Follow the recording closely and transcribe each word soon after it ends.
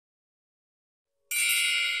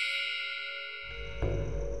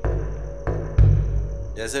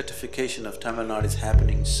desertification of Tamil Nadu is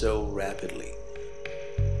happening so rapidly.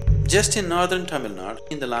 Just in northern Tamil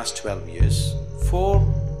Nadu, in the last 12 years,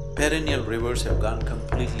 4 perennial rivers have gone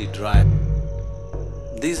completely dry.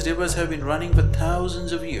 These rivers have been running for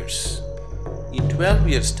thousands of years. In 12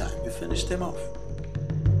 years' time, we finish them off.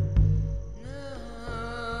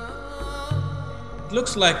 It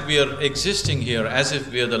looks like we are existing here as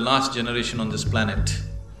if we are the last generation on this planet,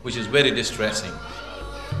 which is very distressing.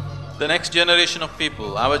 The next generation of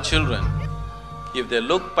people, our children, if they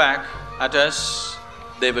look back at us,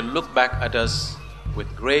 they will look back at us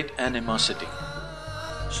with great animosity.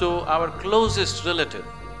 So our closest relative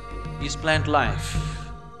is plant life.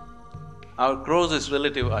 Our closest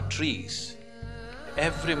relative are trees.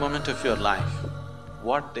 Every moment of your life,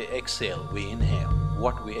 what they exhale, we inhale.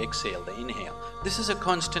 What we exhale, they inhale. This is a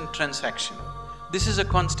constant transaction. This is a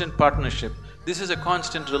constant partnership. This is a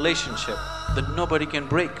constant relationship that nobody can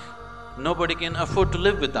break. Nobody can afford to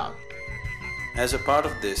live without. As a part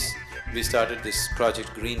of this, we started this project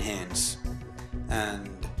GreenHands, and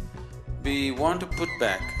we want to put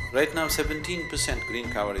back… Right now 17% green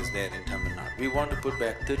cover is there in Tamil Nadu. We want to put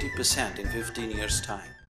back 30% in 15 years'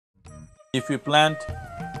 time. If we plant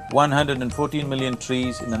 114 million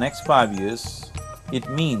trees in the next 5 years, it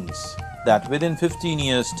means that within 15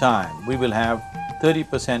 years' time, we will have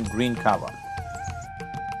 30% green cover.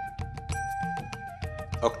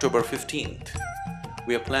 October 15th,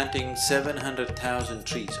 we are planting 700,000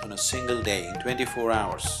 trees on a single day in 24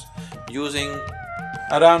 hours, using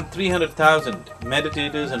around 300,000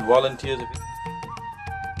 meditators and volunteers.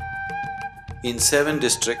 In 7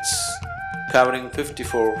 districts, covering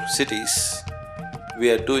 54 cities,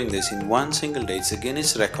 we are doing this in one single day. It's a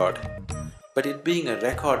Guinness record. But it being a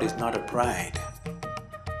record is not a pride.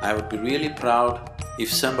 I would be really proud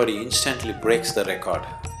if somebody instantly breaks the record.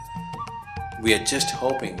 We are just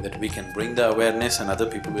hoping that we can bring the awareness and other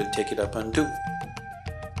people will take it up and do.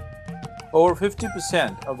 Over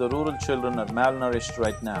 50% of the rural children are malnourished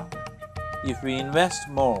right now. If we invest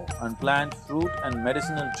more and plant fruit and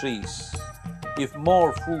medicinal trees, if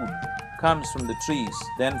more food comes from the trees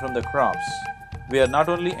than from the crops, we are not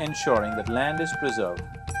only ensuring that land is preserved,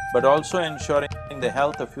 but also ensuring the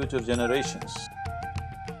health of future generations.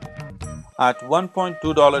 At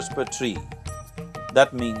 $1.2 per tree,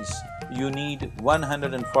 that means you need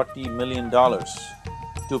 $140 million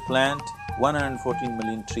to plant 114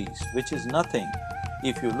 million trees, which is nothing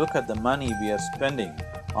if you look at the money we are spending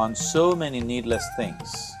on so many needless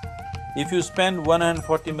things. If you spend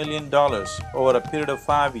 $140 million over a period of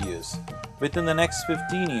 5 years, within the next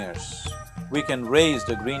 15 years, we can raise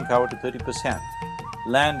the green cover to 30%.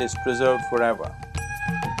 Land is preserved forever.